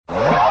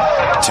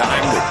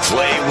Time to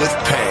play with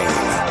pain.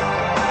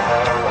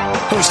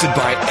 Hosted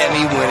by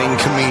Emmy-winning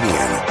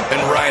comedian and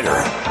writer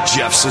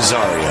Jeff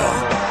Cesario.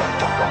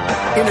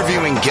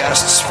 Interviewing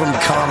guests from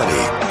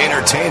comedy,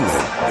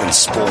 entertainment, and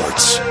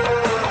sports.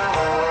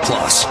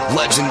 Plus,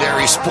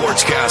 legendary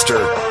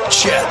sportscaster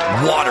Chet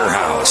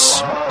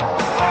Waterhouse.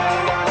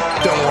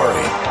 Don't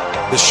worry,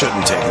 this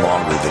shouldn't take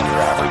longer than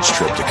your average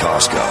trip to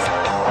Costco.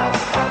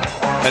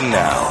 And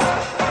now,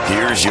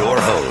 here's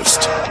your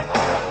host,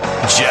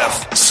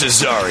 Jeff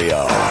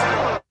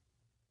Cesario.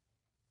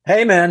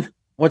 Hey, man.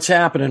 What's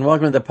happening?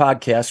 Welcome to the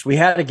podcast. We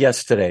had a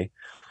guest today.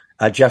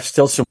 Jeff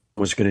Stilson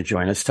was going to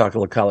join us, talk a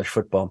little college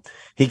football.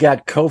 He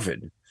got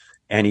COVID,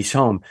 and he's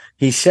home.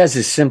 He says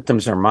his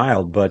symptoms are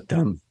mild, but,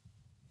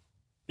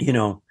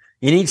 you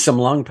need some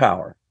lung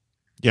power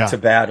to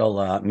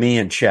battle me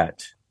and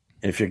Chet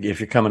if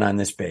you're coming on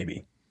this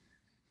baby.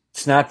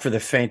 It's not for the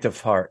faint of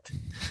heart.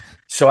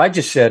 So I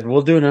just said,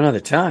 we'll do it another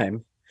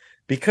time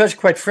because,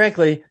 quite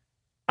frankly,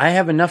 I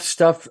have enough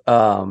stuff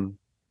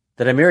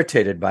that I'm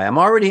irritated by.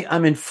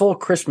 I'm in full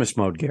Christmas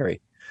mode,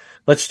 Gary.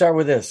 Let's start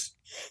with this.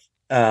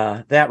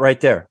 That right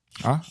there.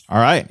 All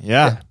right.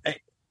 Yeah.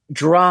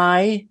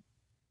 Dry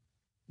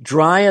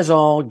as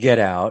all get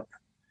out.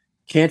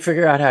 Can't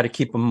figure out how to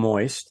keep them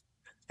moist.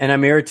 And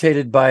I'm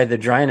irritated by the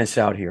dryness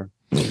out here.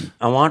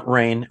 I want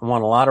rain. I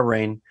want a lot of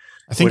rain.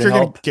 I think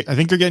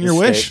you're getting your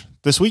wish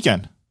this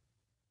weekend.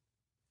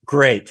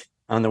 Great.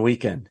 On the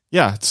weekend.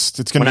 Yeah, it's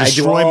going to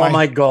destroy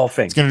my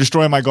golfing. It's going to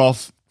destroy my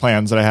golf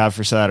plans that I have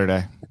for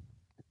Saturday.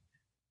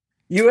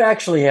 You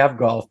actually have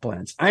golf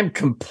plans. I'm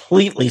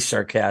completely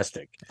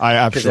sarcastic. I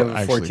have a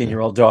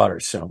 14-year-old daughter,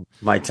 so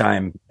my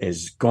time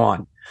is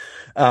gone.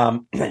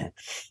 So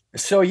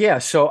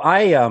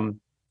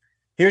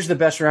here's the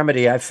best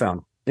remedy I've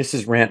found. This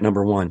is rant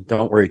number one.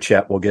 Don't worry,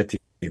 chat. We'll get to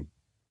you.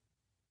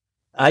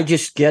 I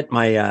just get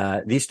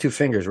my these two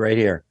fingers right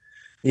here.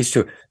 These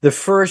two. The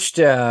first,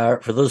 for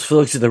those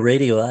folks in the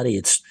radio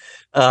audience,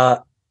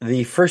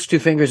 the first two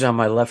fingers on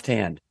my left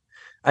hand,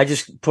 I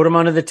just put them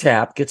under the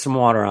tap, get some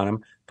water on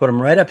them, put them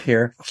right up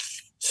here,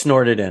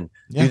 snort it in.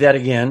 Yeah. Do that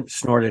again,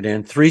 snort it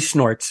in. 3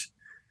 snorts.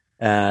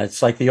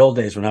 It's like the old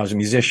days when I was a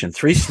musician.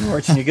 3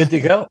 snorts and you're good to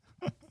go.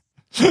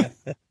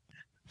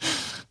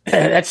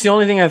 That's the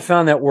only thing I've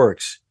found that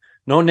works.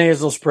 No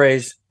nasal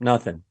sprays,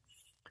 nothing.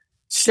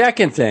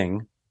 Second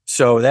thing,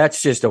 so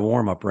that's just a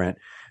warm-up rant.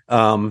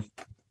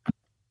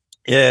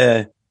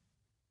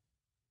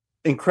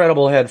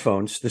 Incredible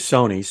headphones, the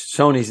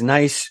Sony's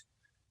nice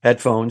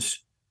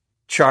headphones.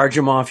 Charge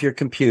them off your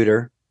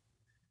computer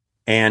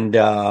and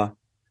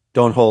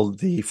don't hold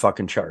the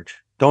fucking charge.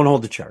 Don't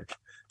hold the charge.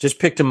 Just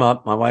picked them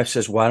up. My wife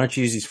says, why don't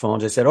you use these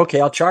phones? I said,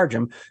 okay, I'll charge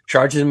them.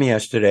 Charged them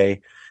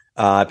yesterday.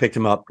 I picked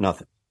them up.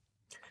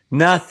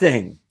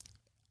 Nothing.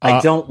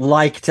 I don't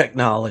like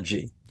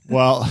technology.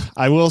 Well,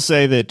 I will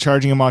say that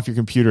charging them off your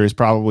computer is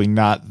probably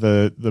not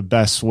the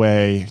best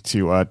way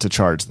to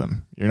charge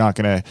them. You're not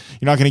gonna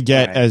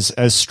get right.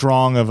 as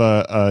strong of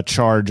a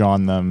charge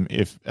on them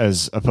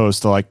as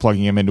opposed to like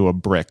plugging them into a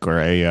brick or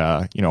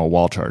a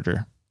wall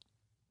charger.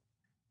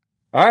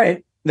 All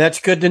right, that's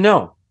good to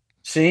know.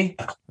 See,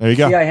 there you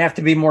go. See, I have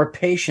to be more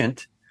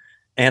patient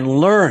and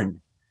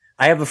learn.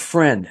 I have a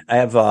friend. I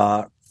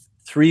have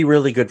 3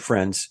 really good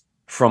friends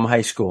from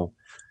high school.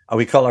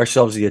 We call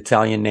ourselves the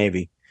Italian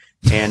Navy.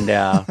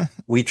 And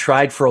we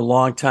tried for a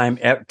long time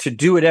to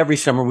do it every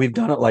summer. We've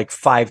done it like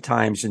 5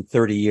 times in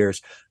 30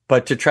 years,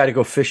 but to try to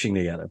go fishing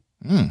together.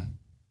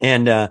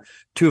 And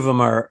 2 of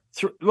them are,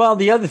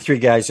 the other 3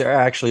 guys are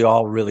actually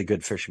all really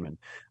good fishermen.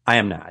 I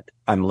am not.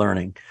 I'm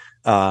learning.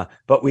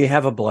 But we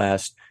have a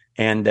blast.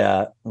 And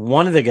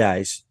one of the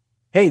guys,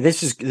 hey,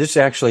 this is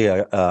actually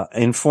a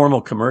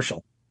informal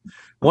commercial.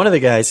 One of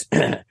the guys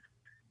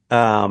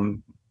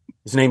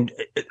is named,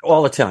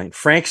 all Italian,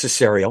 Frank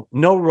Cesario,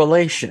 no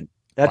relation.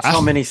 That's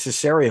how many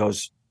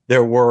Cesarios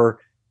there were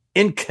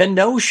in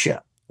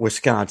Kenosha,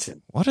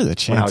 Wisconsin. What are the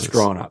chances? When I was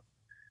growing up.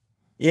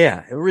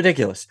 Yeah,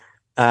 ridiculous.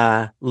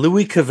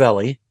 Louis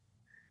Cavelli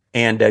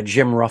and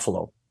Jim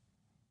Ruffalo.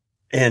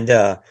 And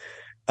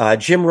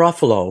Jim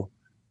Ruffalo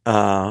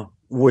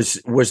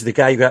was the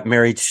guy who got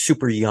married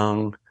super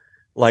young,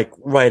 like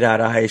right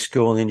out of high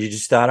school. And you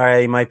just thought, all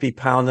right, he might be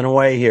pounding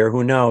away here.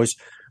 Who knows?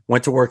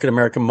 Went to work at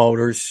American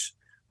Motors,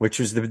 which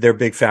was their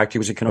big factory,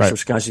 was in Kenosha,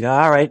 Wisconsin.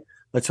 All right.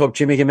 Let's hope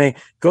Jimmy can make.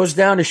 Goes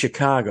down to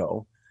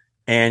Chicago,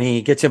 and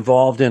he gets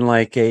involved in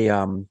like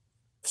a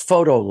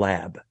photo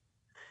lab,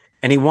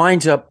 and he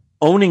winds up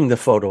owning the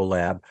photo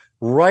lab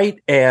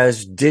right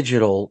as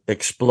digital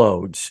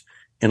explodes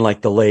in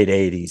like the late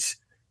 80s,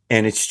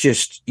 and it's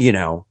just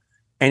and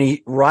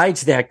he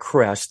rides that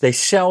crest. They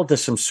sell to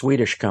some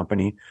Swedish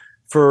company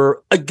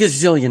for $1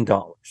 gazillion.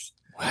 Wow.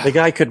 The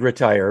guy could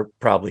retire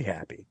probably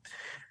happy,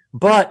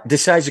 but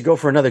decides to go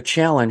for another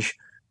challenge.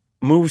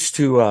 Moves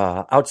to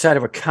outside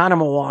of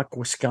Oconomowoc,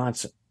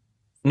 Wisconsin.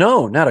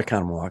 No, not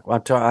Oconomowoc.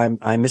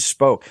 I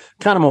misspoke.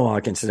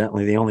 Oconomowoc,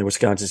 incidentally, the only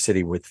Wisconsin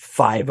city with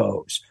 5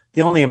 O's.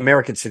 The only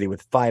American city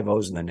with 5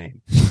 O's in the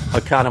name.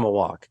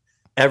 Oconomowoc.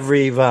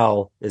 Every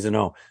vowel is an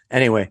O.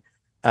 Anyway,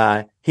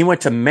 he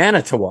went to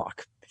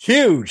Manitowoc,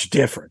 Huge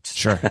difference.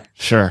 Sure.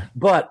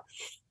 But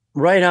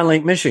right on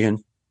Lake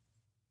Michigan,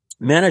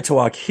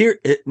 Manitowoc here,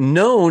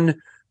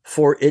 known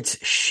for its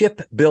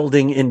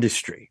shipbuilding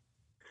industry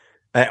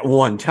at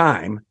one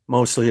time,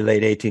 mostly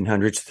late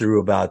 1800s through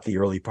about the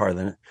early part of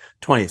the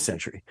 20th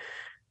century.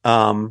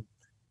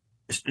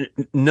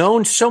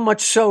 Known so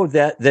much so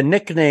that the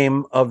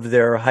nickname of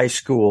their high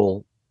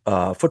school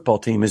football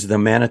team is the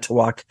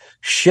Manitowoc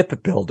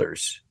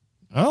Shipbuilders,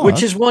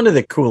 which is one of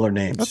the cooler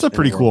names. That's a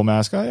pretty cool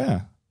mascot,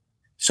 yeah.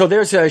 So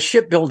there's a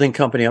shipbuilding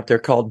company up there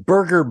called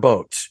Burger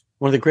Boats,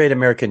 one of the great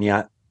American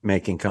yacht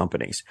making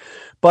companies,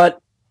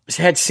 but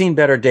had seen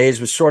better days,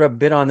 was sort of a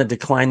bit on the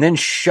decline, then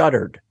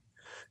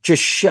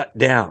just shut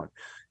down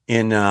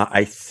in,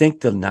 I think,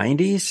 the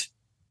 90s.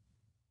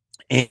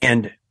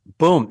 And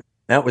boom,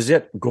 that was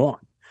it,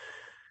 gone.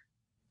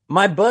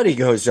 My buddy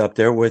goes up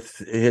there with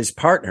his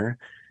partner,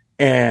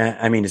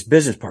 his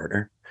business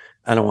partner.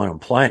 I don't want to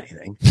imply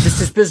anything, just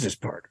his business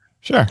partner.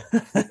 Sure.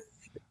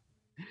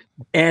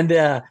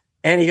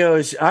 And he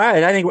goes, all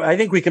right, I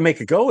think we can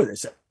make a go with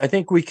this. I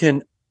think we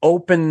can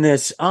open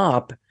this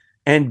up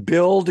and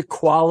build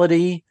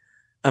quality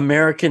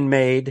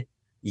American-made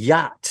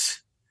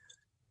yachts.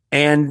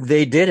 And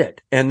they did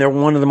it. And they're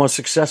one of the most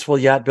successful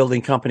yacht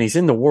building companies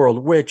in the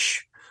world,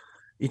 which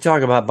you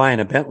talk about buying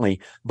a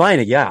Bentley, buying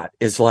a yacht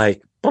is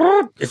like,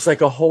 it's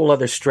like a whole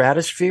other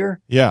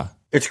stratosphere. Yeah.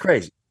 It's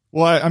crazy.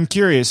 Well, I'm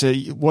curious.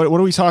 What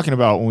are we talking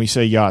about when we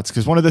say yachts?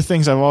 Because one of the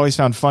things I've always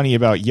found funny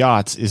about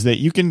yachts is that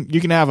you can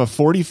have a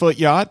 40-foot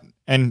yacht,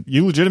 and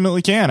you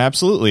legitimately can,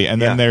 absolutely.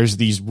 And then there's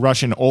these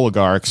Russian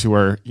oligarchs who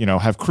are,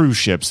 have cruise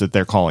ships that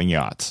they're calling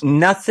yachts.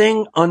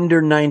 Nothing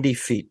under 90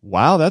 feet.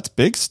 Wow, that's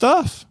big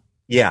stuff.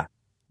 Yeah.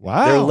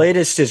 Wow. Their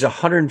latest is a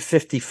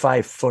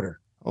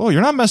 155-footer. Oh,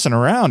 you're not messing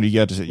around. You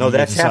get to no,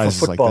 that's half a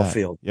football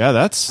field. Yeah,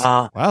 that's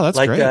wow. That's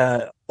like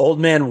great. Old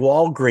man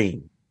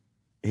Walgreen.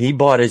 He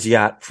bought his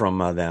yacht from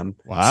them.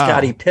 Wow.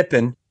 Scottie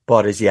Pippen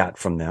bought his yacht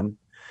from them.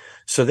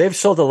 So they've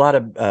sold a lot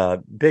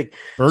of big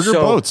Burger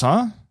Boats,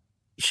 huh?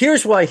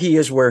 Here's why he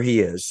is where he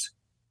is.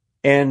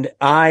 And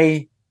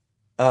I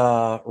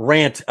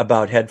rant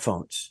about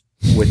headphones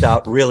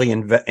without really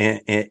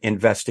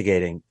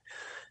investigating,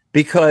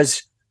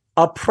 because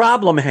a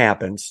problem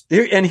happens.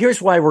 And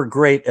here's why we're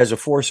great as a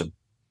foursome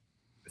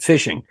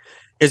fishing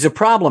is a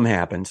problem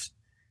happens.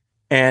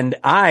 And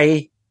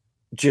I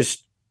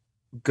just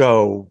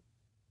go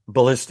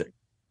ballistic.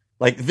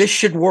 Like, this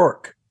should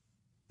work.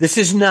 This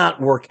is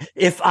not work.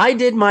 If I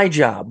did my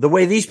job the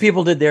way these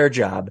people did their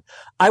job,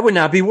 I would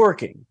not be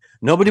working.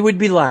 Nobody would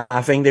be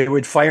laughing. They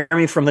would fire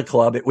me from the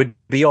club. It would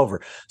be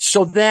over.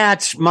 So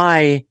that's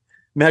my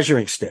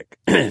measuring stick.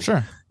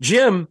 Sure.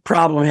 Jim,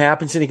 problem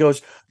happens and he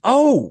goes,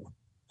 I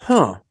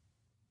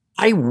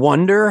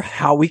wonder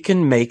how we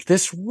can make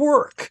this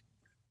work.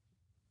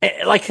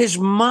 Like, his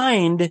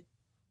mind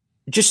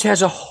just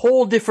has a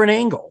whole different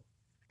angle.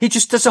 He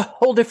just does a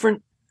whole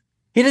different.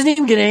 He doesn't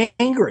even get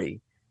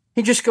angry.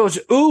 He just goes,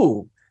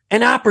 ooh,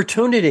 an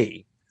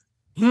opportunity.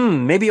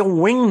 Maybe a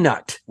wing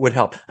nut would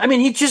help. I mean,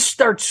 he just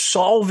starts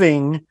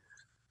solving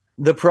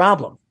the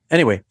problem.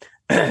 Anyway,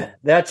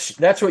 that's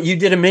what you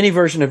did, a mini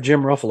version of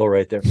Jim Ruffalo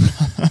right there.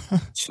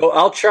 So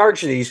I'll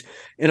charge these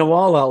in a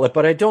wall outlet,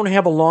 but I don't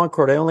have a long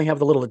cord. I only have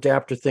the little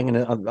adapter thing,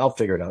 and I'll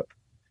figure it out.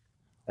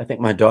 I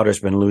think my daughter's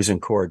been losing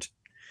cords.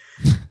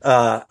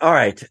 All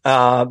right.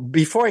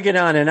 Before I get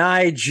on, and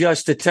I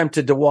just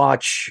attempted to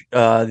watch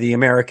the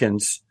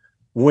Americans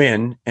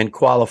win and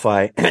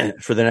qualify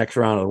for the next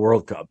round of the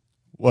World Cup.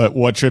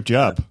 What tripped you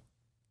up?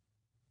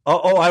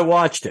 I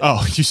watched it.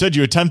 Oh, you said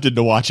you attempted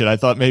to watch it. I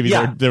thought maybe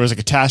there was a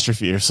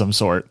catastrophe of some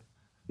sort.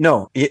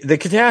 No, the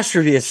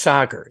catastrophe is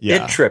soccer.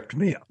 Yeah. It tripped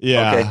me up.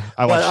 Yeah. Okay?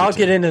 But I'll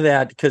get into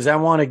that because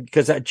Chet's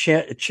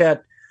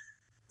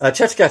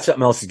got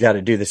something else he's got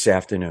to do this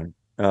afternoon.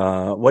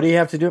 What do you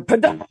have to do?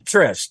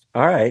 Podiatrist.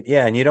 All right.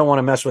 Yeah. And you don't want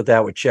to mess with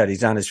that with Chet.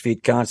 He's on his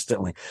feet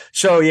constantly.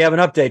 So you have an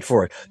update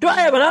for it. Do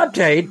I have an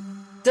update?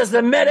 Does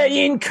the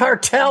Medellin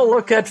cartel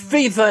look at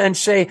FIFA and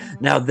say,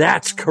 now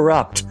that's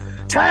corrupt?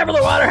 Time for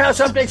the Waterhouse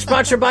Update,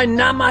 sponsored by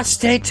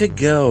Namaste to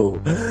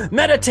Go.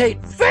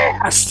 Meditate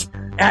fast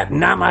at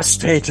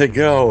Namaste to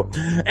Go.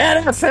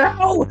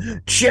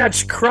 NFL,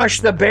 Jets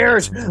crush the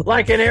Bears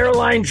like an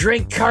airline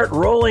drink cart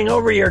rolling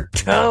over your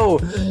toe.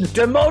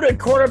 Demoted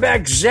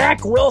quarterback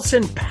Zach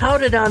Wilson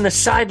pouted on the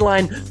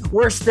sideline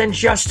worse than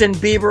Justin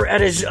Bieber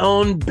at his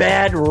own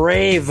bad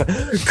rave.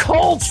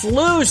 Colts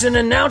lose and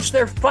announce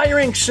they're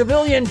firing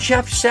civilian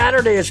Jeff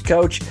Saturday as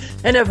coach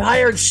and have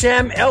hired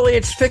Sam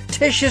Elliott's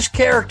fictitious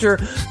character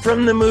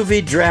from the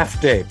movie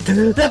Draft Day.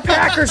 The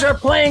Packers are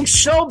playing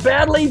so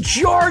badly,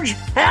 George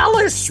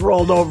Halas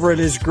rolled over in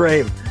his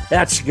grave.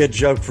 That's a good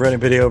joke for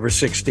anybody over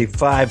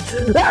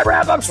 65. That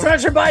wrap-up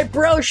sponsored by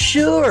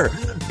Brochure.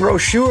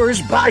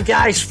 Brochures by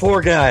guys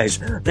for guys.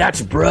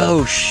 That's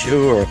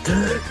Brochure.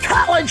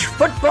 College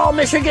football,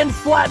 Michigan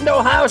flattened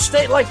Ohio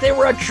State like they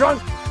were a drunk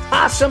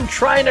possum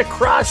trying to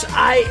cross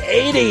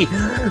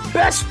I-80.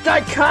 Best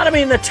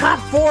dichotomy in the top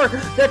four,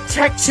 the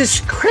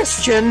Texas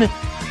Christian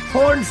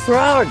Horned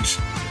Frogs.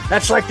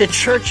 That's like the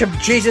Church of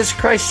Jesus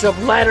Christ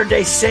of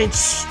Latter-day Saints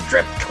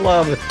strip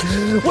club.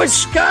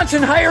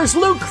 Wisconsin hires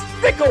Luke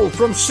Fickell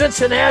from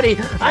Cincinnati.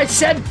 I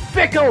said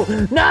Fickle,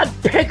 not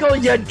pickle,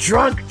 you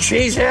drunk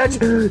cheeseheads.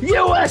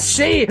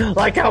 USC,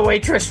 like a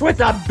waitress with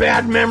a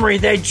bad memory.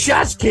 They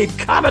just keep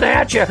coming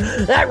at you.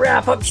 That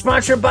wrap-up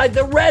sponsored by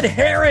The Red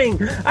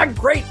Herring, a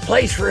great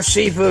place for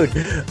seafood.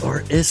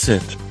 Or is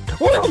it?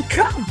 World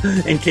Cup!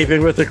 In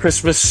keeping with the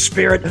Christmas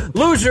spirit,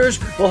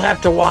 losers will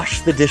have to wash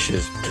the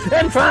dishes.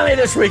 And finally,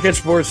 this week in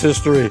sports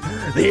history,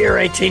 the year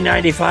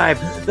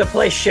 1895, the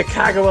place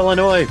Chicago,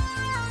 Illinois.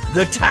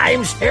 The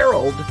Times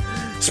Herald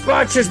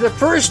sponsors the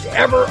first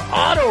ever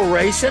auto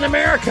race in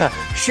America,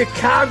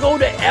 Chicago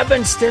to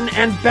Evanston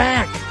and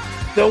back.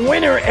 The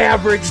winner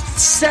averaged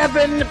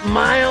 7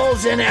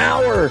 miles an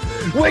hour,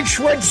 which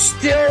would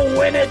still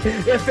win it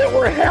if it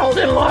were held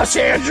in Los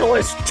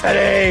Angeles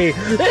today.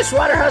 This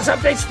Waterhouse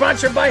Update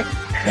sponsored by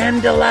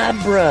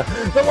Candelabra,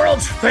 the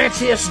world's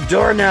fanciest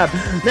doorknob.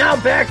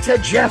 Now back to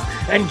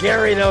Jeff and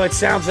Gary, though it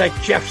sounds like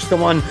Jeff's the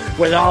one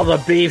with all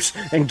the beefs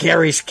and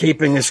Gary's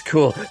keeping us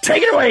cool.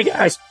 Take it away,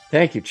 guys.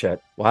 Thank you,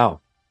 Chet.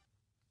 Wow.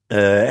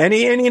 And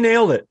he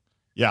nailed it.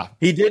 Yeah.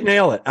 He did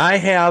nail it. I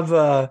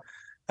have...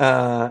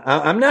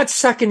 I'm not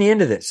sucking you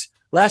into this.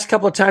 Last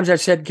couple of times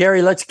I've said,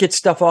 Gary, let's get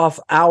stuff off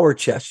our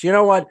chest. You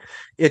know what?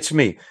 It's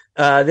me.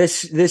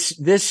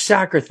 This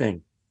soccer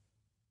thing.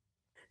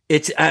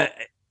 It's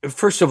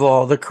first of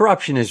all, the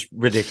corruption is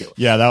ridiculous.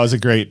 Yeah, that was a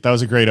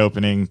great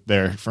opening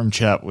there from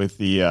Chet with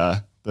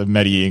the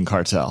Medellin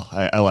cartel.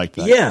 I like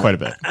that quite a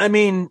bit. I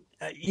mean,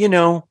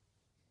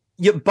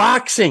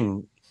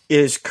 boxing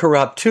is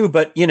corrupt too,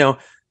 but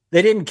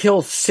they didn't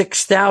kill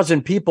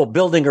 6,000 people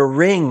building a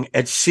ring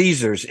at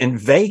Caesars in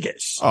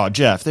Vegas. Oh,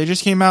 Jeff, they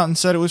just came out and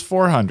said it was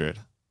 400.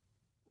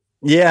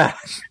 Yeah.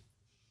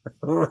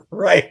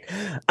 Right.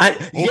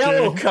 Okay.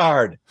 Yellow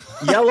card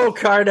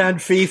on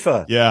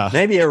FIFA. Yeah.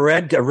 Maybe a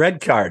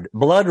red card,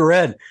 blood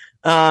red.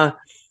 Why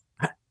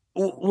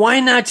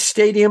not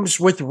stadiums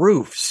with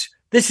roofs?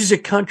 This is a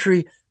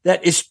country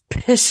that is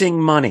pissing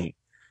money.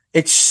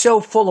 It's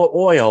so full of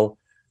oil.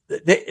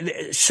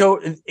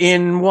 So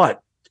in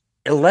what?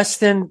 Less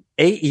than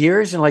 8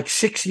 years, in like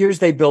 6 years,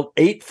 they built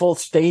 8 full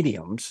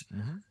stadiums.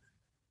 Mm-hmm.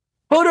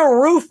 Put a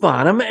roof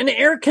on them and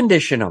air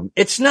condition them.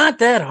 It's not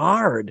that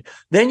hard.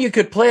 Then you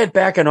could play it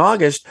back in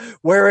August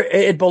where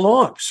it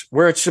belongs,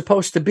 where it's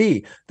supposed to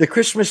be. The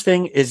Christmas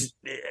thing is,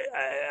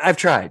 I've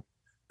tried.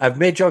 I've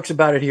made jokes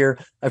about it here.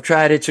 I've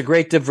tried. It's a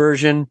great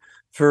diversion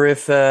for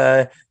if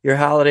your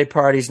holiday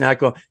party's not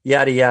going,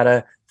 yada,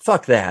 yada.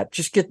 Fuck that.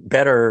 Just get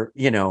better,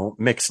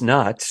 mixed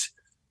nuts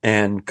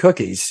and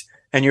cookies.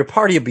 And your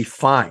party will be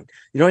fine.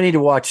 You don't need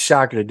to watch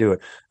soccer to do it.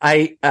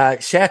 I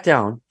sat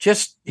down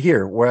just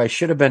here where I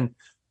should have been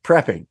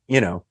prepping,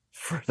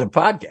 for the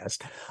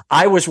podcast.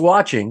 I was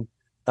watching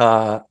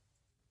the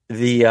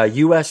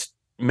U.S.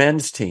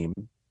 men's team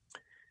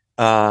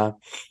in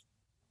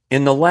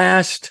the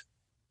last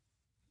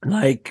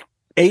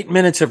 8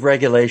 minutes of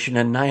regulation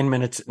and 9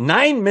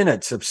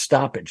 minutes of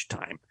stoppage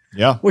time.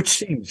 Yeah, which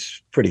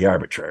seems pretty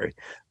arbitrary,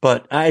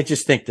 but I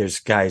just think there's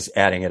guys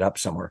adding it up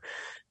somewhere.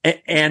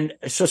 And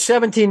so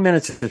 17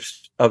 minutes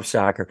of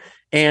soccer.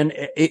 And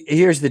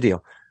here's the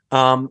deal.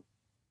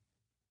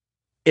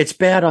 It's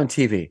bad on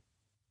TV.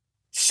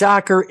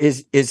 Soccer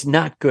is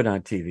not good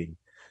on TV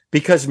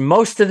because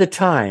most of the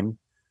time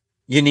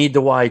you need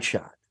the wide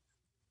shot.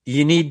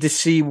 You need to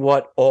see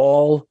what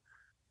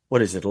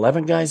is it?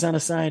 11 guys on a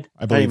side?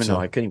 I don't even know.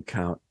 I couldn't even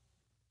count.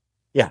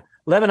 Yeah.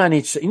 11 on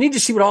each. You need to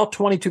see what all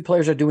 22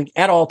 players are doing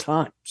at all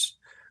times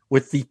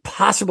with the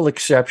possible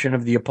exception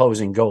of the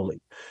opposing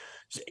goalie.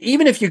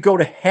 Even if you go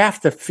to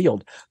half the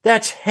field,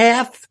 that's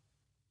half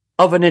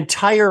of an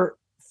entire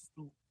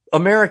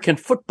American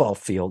football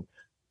field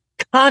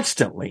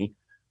constantly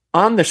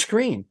on the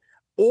screen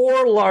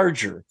or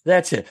larger.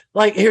 That's it.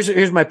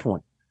 Here's my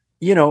point.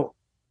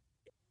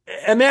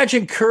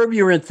 Imagine Curb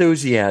Your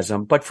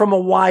Enthusiasm, but from a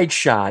wide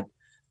shot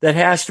that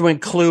has to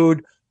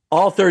include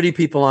all 30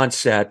 people on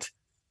set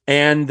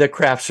and the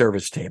craft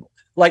service table.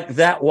 Like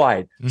that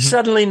wide. Mm-hmm.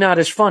 Suddenly not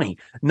as funny,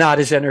 not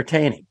as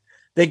entertaining.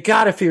 They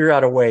got to figure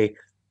out a way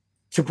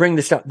to bring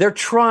this down. They're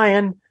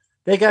trying.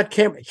 They got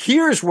cameras.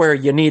 Here's where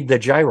you need the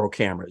gyro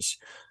cameras,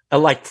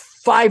 like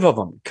 5 of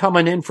them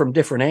coming in from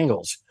different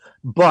angles.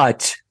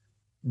 But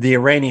the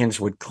Iranians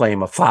would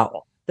claim a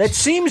foul. That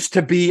seems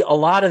to be a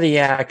lot of the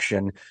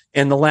action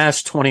in the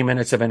last 20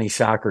 minutes of any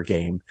soccer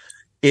game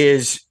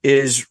is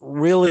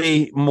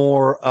really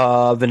more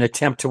of an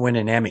attempt to win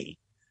an Emmy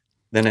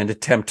than an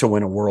attempt to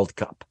win a World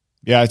Cup.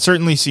 Yeah, it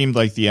certainly seemed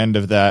like the end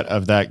of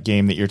that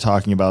game that you're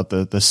talking about,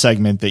 the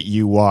segment that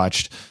you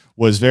watched,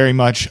 was very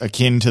much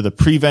akin to the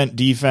prevent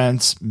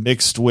defense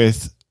mixed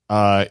with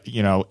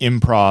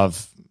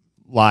improv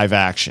live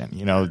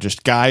action.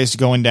 Just guys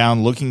going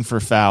down looking for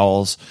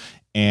fouls,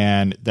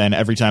 and then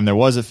every time there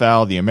was a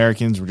foul, the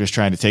Americans were just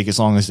trying to take as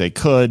long as they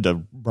could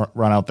to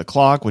run out the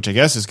clock, which I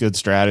guess is good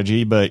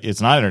strategy, but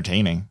it's not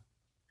entertaining.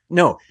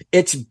 No,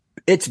 it's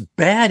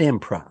bad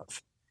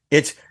improv.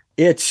 It's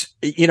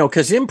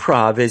because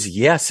improv is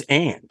yes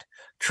and.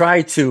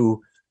 try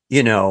to,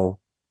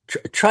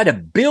 try to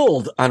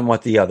build on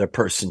what the other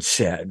person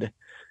said.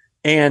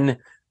 And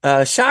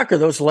soccer,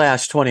 those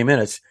last 20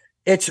 minutes,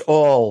 it's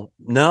all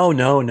no.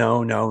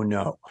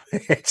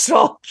 It's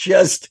all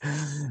just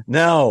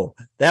no.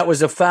 That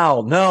was a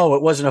foul. No,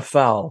 it wasn't a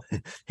foul.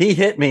 He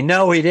hit me.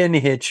 No, he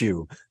didn't hit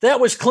you. That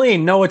was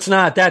clean. No, it's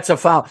not. That's a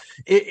foul.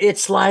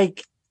 It's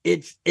like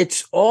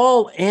it's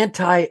all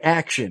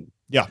anti-action.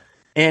 Yeah.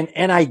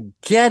 And I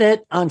get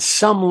it on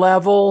some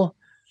level.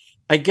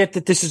 I get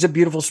that this is a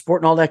beautiful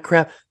sport and all that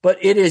crap, but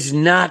it is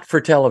not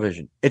for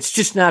television. It's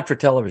just not for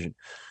television.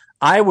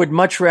 I would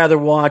much rather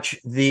watch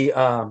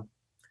the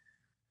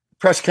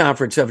press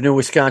conference of new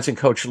Wisconsin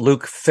coach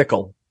Luke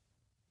Fickell.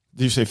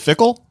 Did you say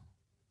Fickle?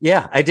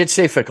 Yeah, I did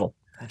say Fickell.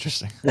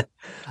 Interesting.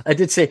 I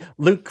did say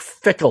Luke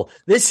Fickell.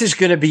 This is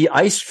going to be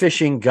ice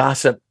fishing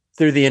gossip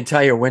through the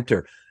entire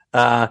winter.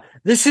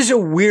 This is a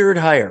weird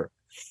hire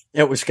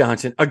at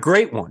Wisconsin, a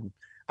great one.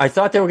 I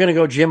thought they were going to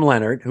go Jim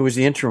Leonard, who was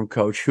the interim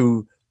coach,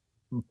 who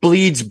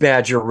bleeds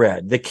Badger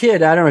red. The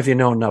kid, I don't know if you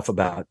know enough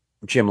about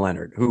Jim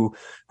Leonard, who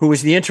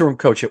was the interim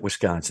coach at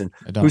Wisconsin,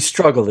 who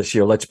struggled this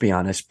year, let's be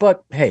honest.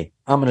 But, hey,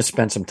 I'm going to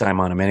spend some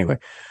time on him anyway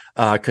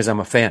because I'm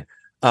a fan.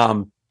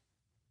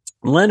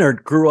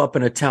 Leonard grew up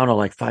in a town of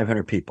like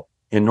 500 people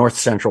in north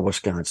central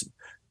Wisconsin.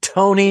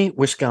 Tony,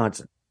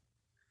 Wisconsin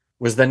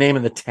was the name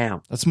of the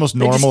town. That's the most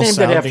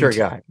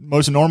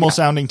normal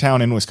sounding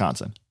town in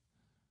Wisconsin.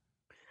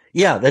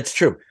 Yeah, that's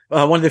true.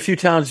 One of the few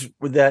towns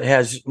that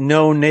has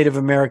no Native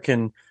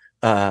American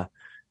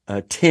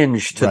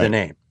tinge to the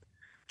name.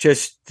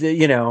 Just,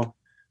 the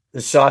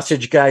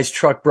sausage guy's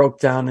truck broke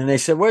down and they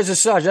said, where's the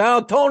sausage?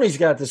 Oh, Tony's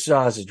got the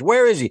sausage.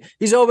 Where is he?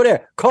 He's over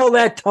there. Call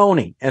that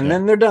Tony. And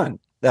then they're done.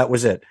 That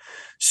was it.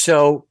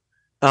 So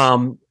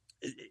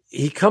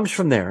he comes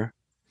from there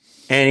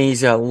and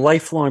he's a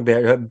lifelong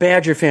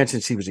Badger fan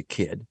since he was a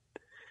kid.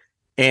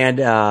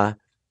 And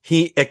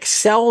he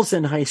excels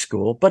in high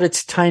school, but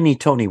it's tiny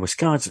Tony,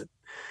 Wisconsin.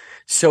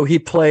 So he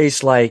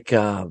plays like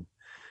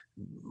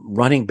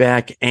running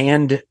back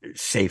and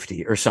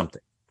safety or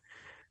something.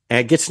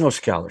 And gets no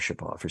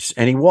scholarship offers.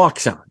 And he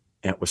walks on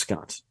at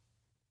Wisconsin.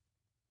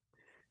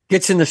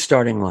 Gets in the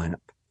starting lineup.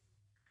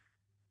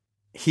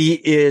 He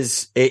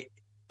is,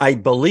 I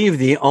believe,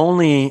 the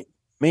only,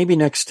 maybe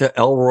next to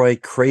Elroy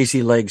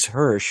Crazy Legs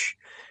Hirsch,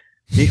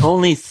 the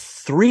only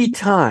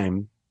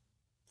 3-time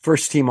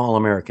first-team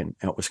All-American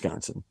at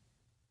Wisconsin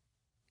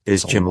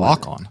is Jim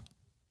Walk-on.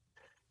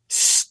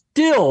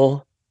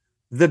 Still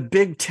the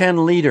Big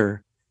Ten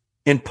leader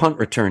in punt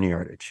return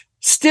yardage.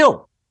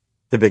 Still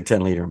the Big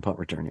Ten leader in punt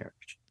return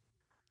yardage.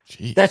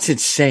 Jeez. That's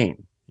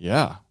insane.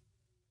 Yeah.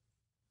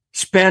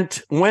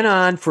 Went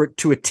on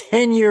to a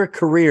 10-year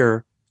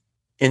career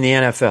in the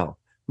NFL.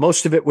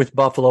 Most of it with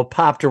Buffalo,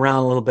 popped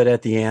around a little bit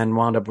at the end,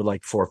 wound up with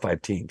like 4 or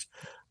 5 teams.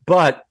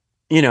 But,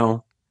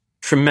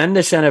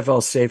 tremendous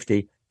NFL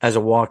safety as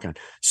a walk-on.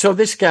 So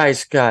this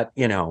guy's got,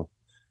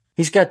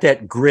 he's got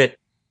that grit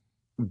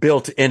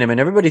built in him, and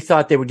everybody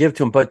thought they would give it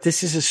to him, but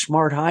this is a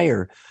smart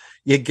hire.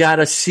 You got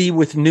to see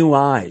with new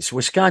eyes.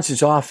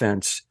 Wisconsin's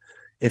offense,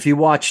 if you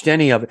watched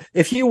any of it,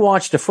 if you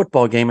watched a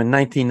football game in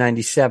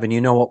 1997,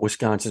 you know what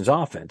Wisconsin's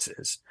offense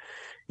is.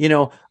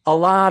 A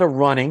lot of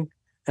running,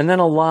 and then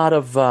a lot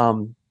of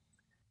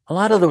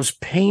those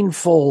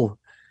painful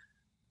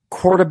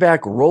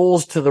quarterback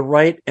rolls to the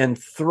right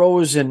and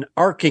throws an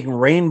arcing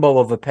rainbow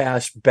of a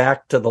pass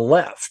back to the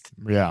left.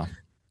 Yeah.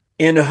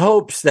 In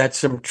hopes that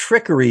some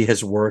trickery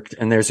has worked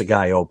and there's a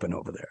guy open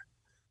over there.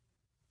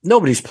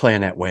 Nobody's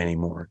playing that way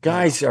anymore.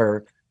 Guys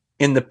are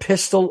in the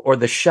pistol or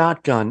the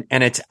shotgun,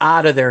 and it's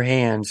out of their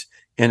hands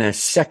in a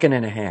second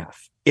and a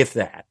half, if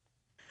that.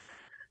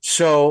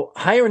 So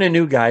hiring a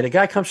new guy, the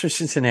guy comes from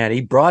Cincinnati,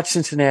 brought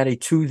Cincinnati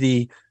to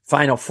the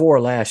Final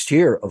Four last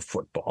year of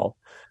football,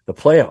 the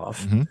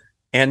playoff,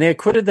 and they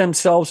acquitted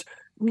themselves,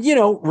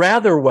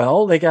 rather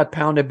well. They got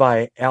pounded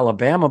by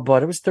Alabama,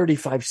 but it was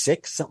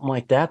 35-6, something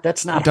like that.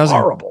 That's not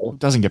horrible. It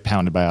doesn't get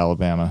pounded by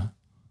Alabama.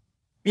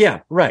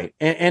 Yeah, right.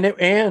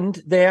 And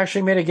they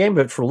actually made a game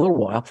of it for a little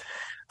while.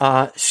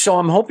 So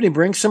I'm hoping he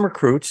brings some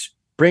recruits,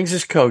 brings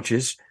his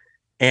coaches,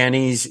 and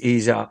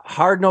he's a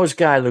hard-nosed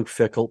guy, Luke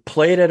Fickell,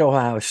 played at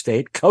Ohio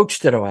State,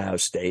 coached at Ohio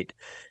State,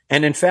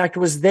 and in fact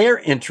was their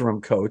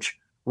interim coach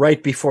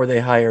right before they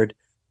hired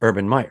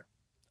Urban Meyer.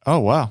 Oh,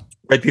 wow.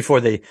 Right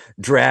before they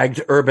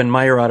dragged Urban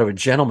Meyer out of a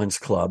gentleman's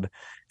club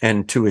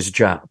and to his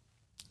job.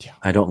 Yeah.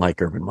 I don't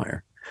like Urban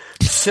Meyer.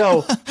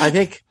 So I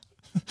think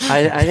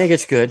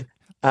it's good.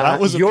 That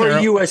was your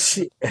apparent.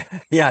 USC.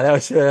 Yeah, that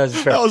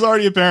was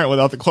already apparent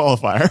without the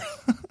qualifier.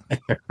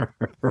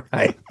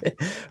 Right.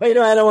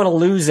 Well, I don't want to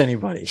lose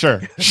anybody.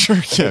 Sure.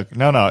 Yeah.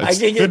 No. It's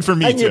good for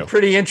me, too.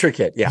 Pretty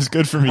intricate. Yeah. It's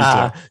good for me,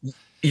 too.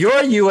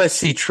 Your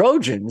USC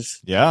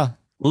Trojans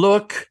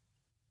look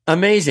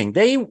amazing.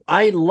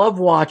 I love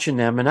watching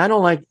them, and I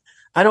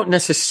don't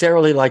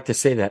necessarily like to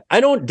say that.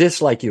 I don't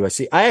dislike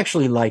USC. I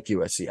actually like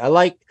USC.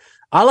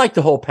 I like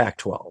the whole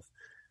Pac-12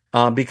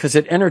 because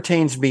it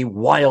entertains me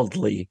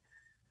wildly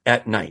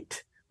at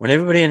night when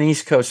everybody on the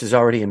East Coast is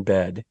already in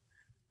bed.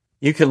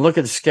 you can look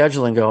at the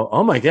schedule and go,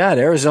 "Oh my God,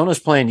 Arizona's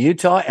playing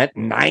Utah at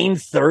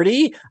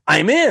 9:30.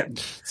 I'm in."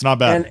 It's not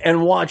bad.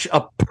 And watch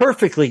a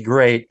perfectly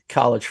great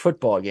college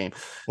football game.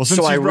 Well,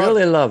 so I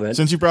really love it.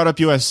 Since you brought up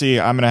USC,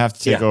 I'm going to have to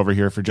take over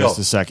here for just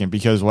a second,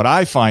 because what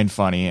I find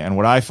funny and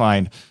what I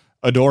find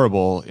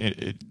adorable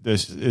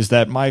is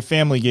that my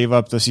family gave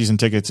up the season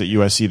tickets at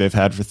USC they've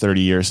had for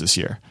 30 years this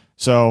year.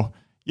 So,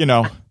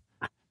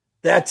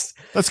 that's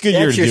a good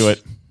year to do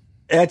it.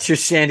 That's your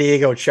San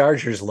Diego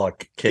Chargers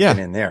look kicking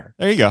in there.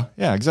 There you go.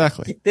 Yeah,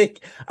 exactly.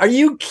 Are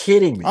you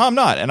kidding me? I'm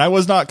not. And I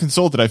was not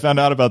consulted. I found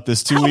out about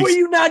this 2 weeks. How were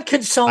you not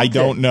consulted? I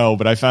don't know,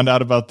 but I found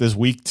out about this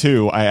week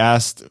 2. I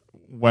asked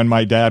when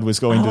my dad was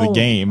going to the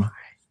game,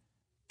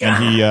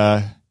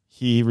 and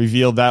he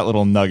revealed that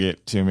little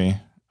nugget to me.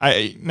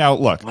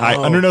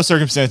 Under no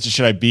circumstances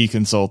should I be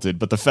consulted,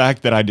 but the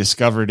fact that I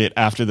discovered it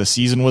after the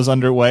season was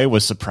underway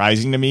was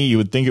surprising to me. You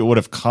would think it would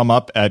have come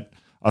up at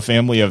a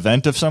family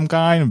event of some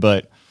kind,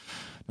 but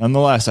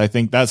nonetheless, I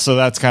think that's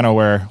kind of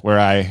where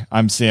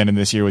I'm standing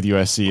this year with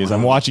USC. Is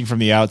I'm watching from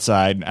the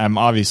outside. I'm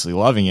obviously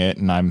loving it,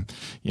 and I'm,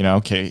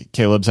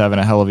 Caleb's having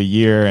a hell of a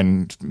year,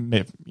 and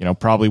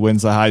probably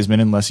wins the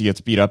Heisman unless he gets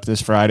beat up this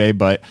Friday.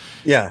 But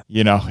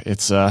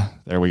it's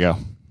there we go.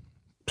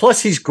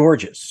 Plus, he's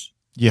gorgeous.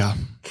 Yeah,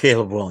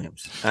 Caleb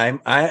Williams.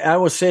 I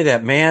will say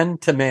that, man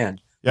to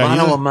man,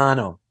 mano a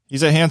mano.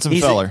 He's a handsome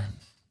feller.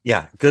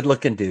 Good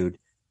looking dude,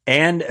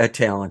 and a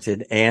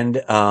talented, and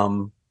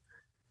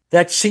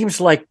that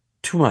seems like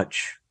too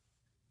much.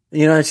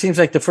 It seems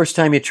like the first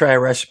time you try a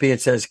recipe,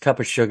 it says a cup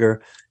of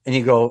sugar, and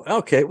you go,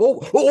 okay, well,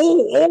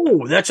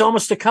 that's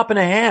almost a cup and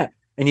a half,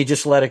 and you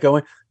just let it go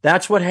in.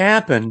 That's what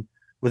happened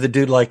with a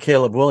dude like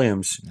Caleb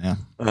Williams. Yeah.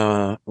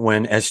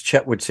 When, as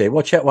Chet would say,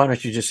 well, Chet, why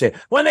don't you just say,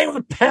 when they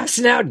were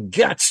passing out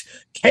guts,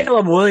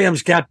 Caleb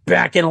Williams got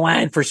back in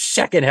line for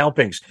second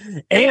helpings,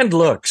 and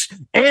looks,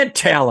 and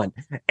talent,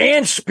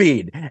 and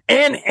speed,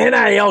 and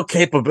NIL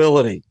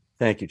capability.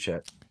 Thank you,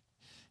 Chet.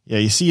 Yeah,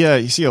 you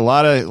see a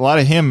lot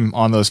of him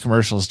on those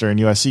commercials during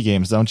USC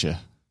games, don't you?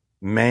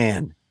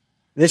 Man,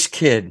 this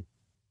kid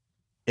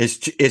is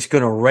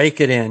going to rake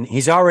it in.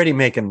 He's already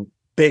making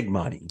big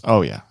money.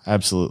 Oh yeah,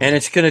 absolutely. And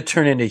it's going to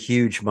turn into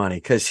huge money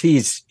because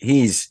he's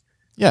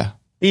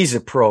a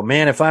pro.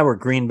 Man, if I were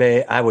Green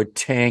Bay, I would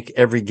tank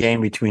every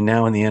game between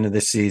now and the end of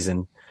the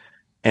season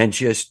and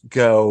just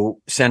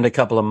go send a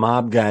couple of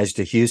mob guys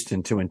to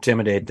Houston to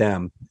intimidate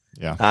them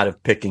out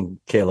of picking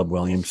Caleb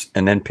Williams,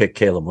 and then pick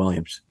Caleb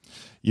Williams.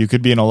 You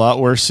could be in a lot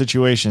worse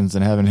situations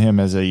than having him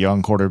as a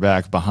young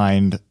quarterback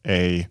behind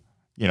a,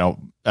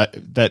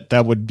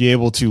 that would be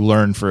able to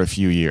learn for a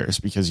few years,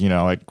 because,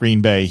 at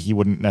Green Bay, he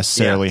wouldn't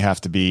necessarily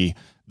have to be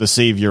the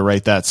savior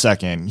right that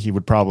second. He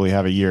would probably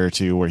have a year or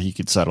two where he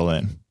could settle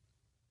in.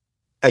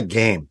 A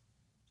game.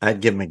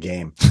 I'd give him a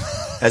game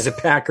as a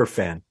Packer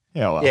fan.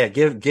 Yeah.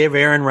 Give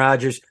Aaron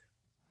Rodgers,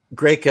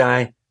 great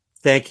guy.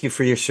 Thank you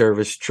for your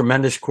service.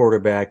 Tremendous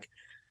quarterback.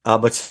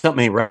 But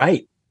something ain't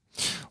right.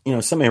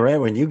 Something ain't right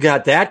when you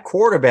got that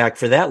quarterback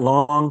for that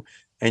long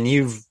and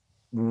you've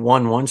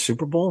won one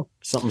Super Bowl.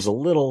 Something's a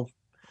little,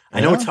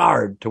 I know it's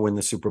hard to win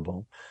the Super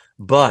Bowl,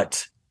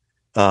 but,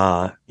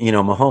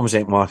 Mahomes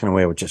ain't walking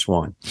away with just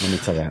one. Let me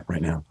tell you that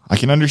right now. I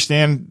can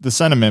understand the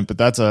sentiment, but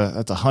that's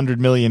 $100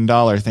 million.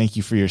 Thank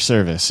you for your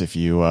service. If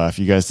you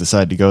guys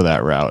decide to go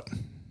that route,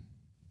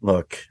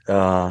 look,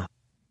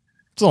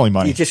 it's only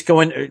money. You just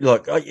go in,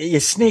 look, you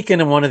sneak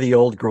into one of the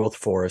old growth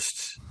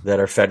forests that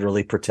are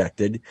federally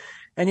protected,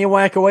 and you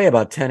whack away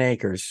about 10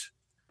 acres,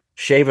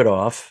 shave it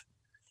off,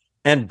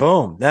 and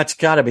boom, that's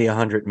got to be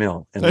 $100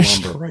 million in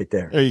lumber right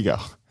there. There you go.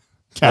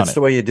 That's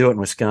the way you do it in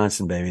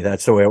Wisconsin, baby.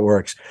 That's the way it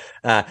works.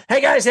 Hey,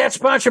 guys, that's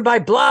sponsored by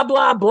Blah,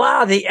 Blah,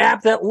 Blah, the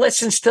app that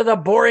listens to the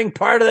boring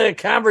part of the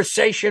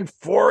conversation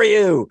for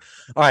you.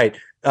 All right.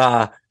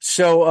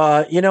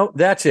 So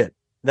that's it.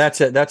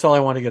 That's all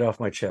I want to get off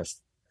my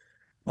chest.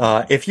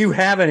 If you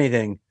have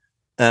anything,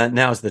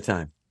 now's the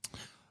time.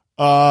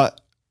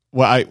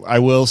 Well, I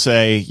will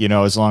say,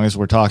 as long as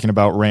we're talking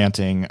about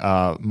ranting,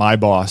 my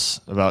boss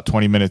about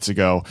 20 minutes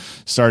ago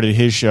started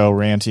his show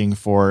ranting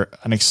for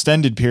an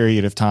extended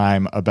period of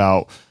time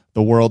about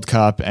the World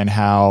Cup and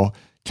how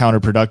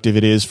counterproductive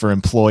it is for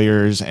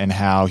employers, and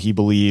how he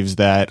believes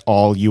that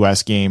all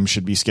U.S. games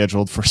should be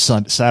scheduled for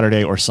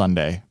Saturday or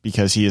Sunday,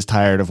 because he is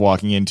tired of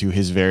walking into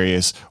his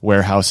various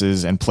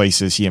warehouses and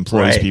places he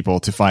employs people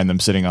to find them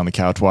sitting on the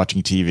couch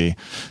watching TV.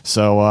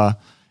 So,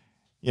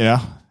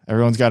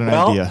 everyone's got an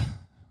idea.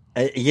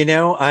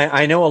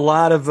 I know a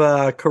lot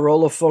of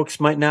Corolla folks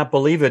might not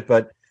believe it,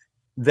 but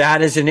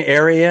that is an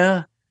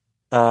area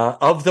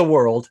of the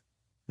world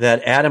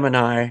that Adam and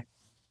I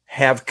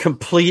have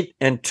complete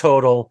and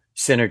total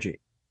synergy.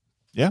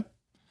 Yeah.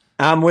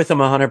 I'm with him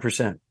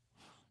 100%.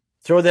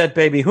 Throw that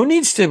baby.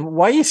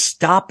 Why are you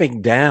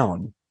stopping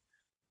down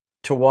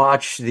to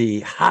watch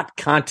the hot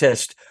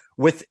contest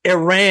with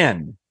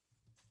Iran?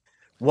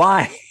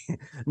 Why?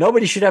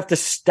 Nobody should have to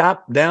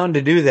stop down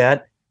to do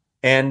that.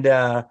 And,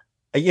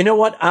 you know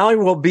what? I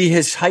will be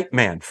his hype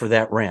man for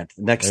that rant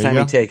next time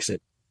he takes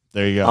it.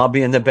 There you go. I'll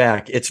be in the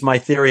back. It's my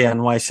theory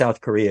on why South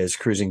Korea is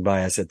cruising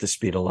by us at the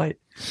speed of light.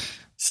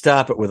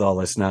 Stop it with all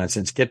this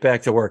nonsense. Get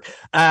back to work.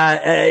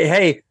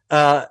 Hey,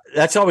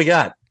 that's all we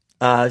got.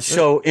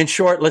 So in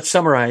short, let's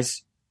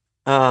summarize.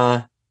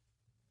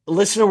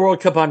 Listen to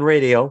World Cup on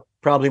radio.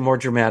 Probably more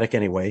dramatic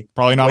anyway.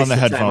 Probably not on the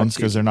headphones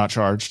because they're not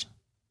charged.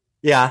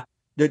 Yeah.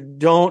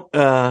 Don't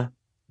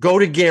go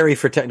to Gary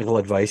for technical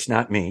advice,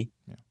 not me.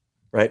 Yeah.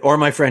 Right. Or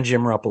my friend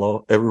Jim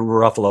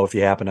Ruffalo, if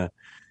you happen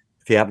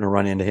to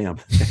run into him.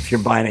 If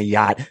you're buying a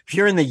yacht. If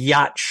you're in the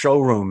yacht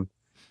showroom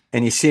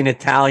and you see an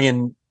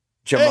Italian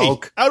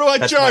Jamoke. Hey, how do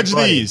I charge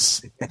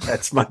these?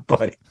 That's my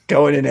buddy.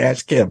 Go in and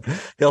ask him.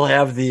 He'll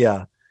have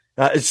the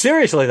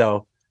seriously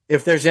though,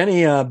 if there's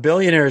any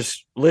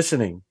billionaires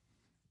listening,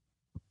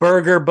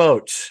 Burger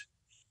Boats,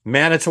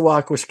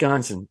 Manitowoc,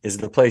 Wisconsin is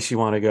the place you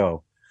want to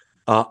go.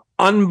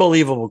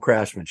 Unbelievable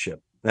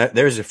craftsmanship.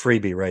 There's a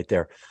freebie right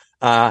there.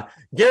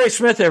 Gary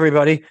Smith,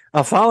 everybody.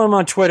 Follow him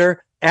on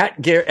Twitter at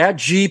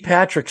G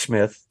Patrick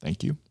Smith.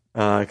 Thank you.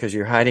 Because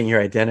you're hiding your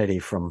identity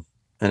from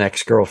an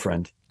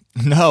ex-girlfriend.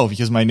 No,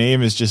 because my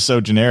name is just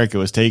so generic. It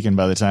was taken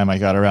by the time I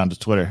got around to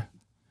Twitter.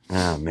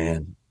 Oh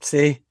man.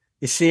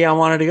 You see, I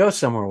wanted to go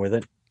somewhere with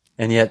it.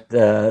 And yet,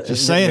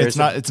 just saying,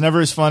 it's never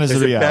as fun as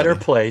the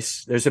reality.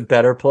 There's a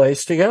better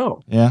place to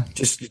go. Yeah.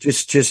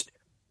 Just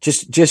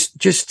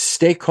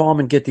stay calm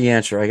and get the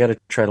answer. I got to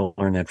try to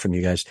learn that from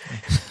you guys.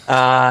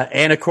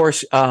 And of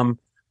course,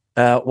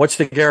 what's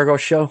the Garagos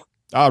show?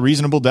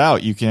 Reasonable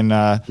Doubt. You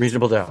can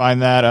Reasonable Doubt.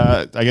 Find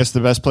that. I guess the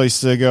best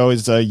place to go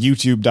is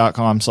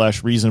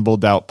youtube.com/Reasonable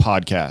Doubt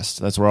podcast.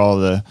 That's where all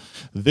the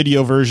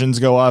video versions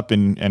go up,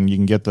 and you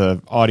can get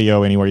the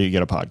audio anywhere you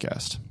get a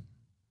podcast.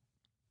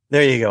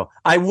 There you go.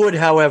 I would,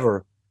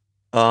 however,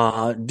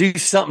 do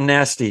something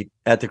nasty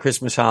at the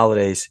Christmas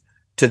holidays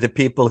to the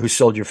people who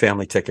sold your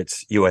family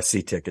tickets,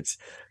 USC tickets,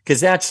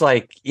 because that's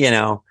like, hey,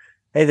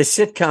 the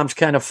sitcom's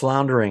kind of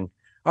floundering.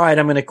 All right,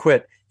 I'm going to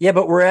quit. Yeah,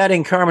 but we're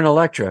adding Carmen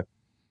Electra.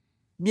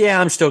 Yeah,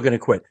 I'm still going to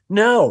quit.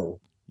 No.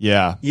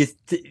 Yeah.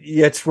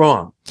 It's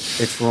wrong.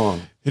 It's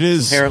wrong. It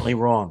is inherently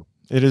wrong.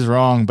 It is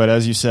wrong, but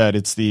as you said,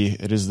 it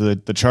is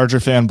the Charger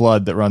fan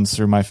blood that runs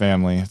through my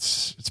family.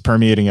 It's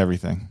permeating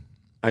everything.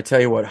 I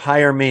tell you what,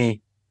 hire me.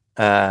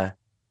 I'll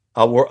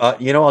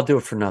do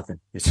it for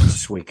nothing. You're such a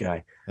sweet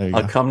guy.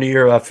 I'll come to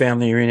your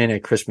family reunion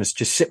at Christmas.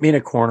 Just sit me in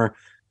a corner,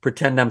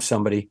 pretend I'm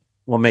somebody.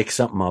 We'll make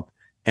something up,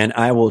 and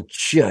I will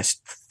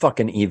just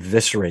fucking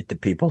eviscerate the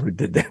people who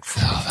did that.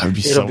 That would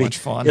be so much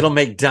fun. It'll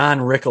make Don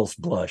Rickles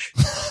blush.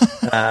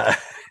 All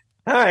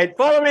right,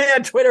 follow me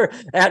on Twitter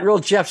at Real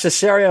Jeff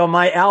Cesario.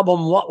 My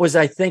album, What Was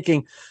I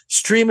Thinking,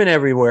 streaming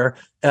everywhere.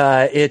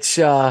 It's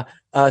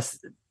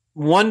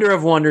Wonder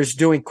of Wonders,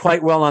 doing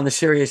quite well on the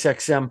Sirius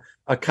XM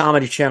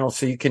comedy channel,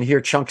 so you can hear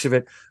chunks of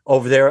it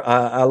over there.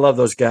 I love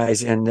those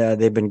guys, and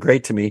they've been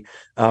great to me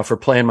for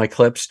playing my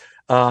clips.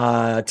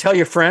 Tell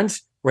your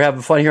friends. We're having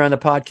fun here on the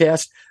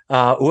podcast.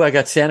 I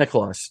got Santa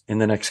Claus in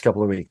the next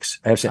couple of weeks.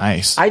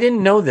 Nice. I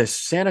didn't know this.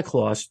 Santa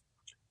Claus,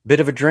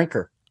 bit of a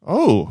drinker.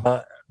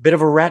 Oh. Bit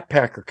of a rat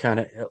packer, kind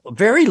of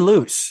very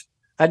loose.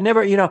 I'd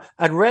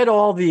read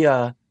all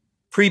the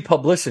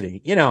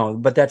pre-publicity,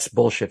 but that's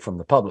bullshit from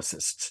the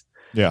publicists.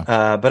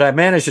 Yeah. But I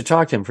managed to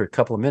talk to him for a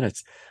couple of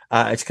minutes.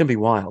 It's going to be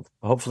wild.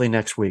 Hopefully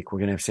next week we're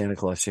going to have Santa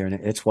Claus here, and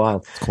it's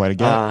wild. It's quite a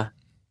get.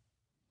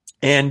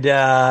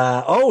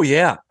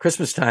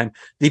 Christmas time.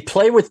 The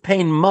Play with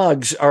Pain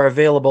mugs are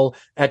available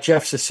at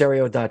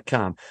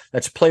jeffcesario.com.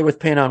 That's Play with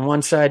Pain on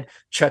one side,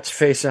 Chet's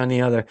face on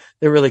the other.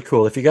 They're really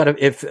cool.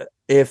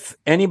 If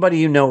anybody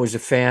you know is a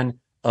fan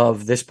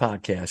of this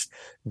podcast,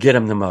 get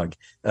them the mug.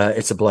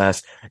 It's a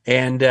blast.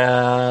 And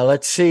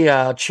let's see,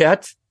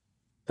 Chet.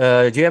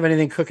 Do you have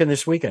anything cooking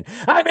this weekend?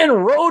 I'm in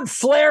Road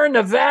Flare,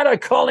 Nevada,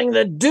 calling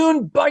the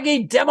Dune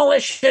Buggy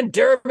Demolition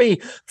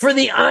Derby for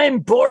the I'm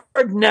Bored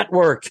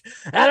Network.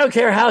 I don't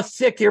care how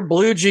thick your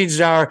blue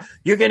jeans are.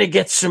 You're going to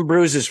get some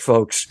bruises,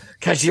 folks,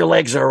 because your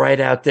legs are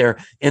right out there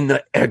in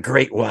the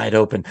great wide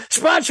open.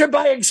 Sponsored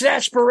by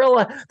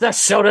Exasperilla, the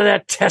soda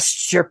that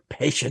tests your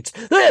patience.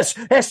 This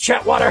is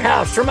Chet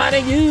Waterhouse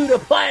reminding you to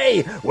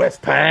play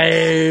with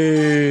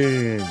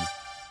pain.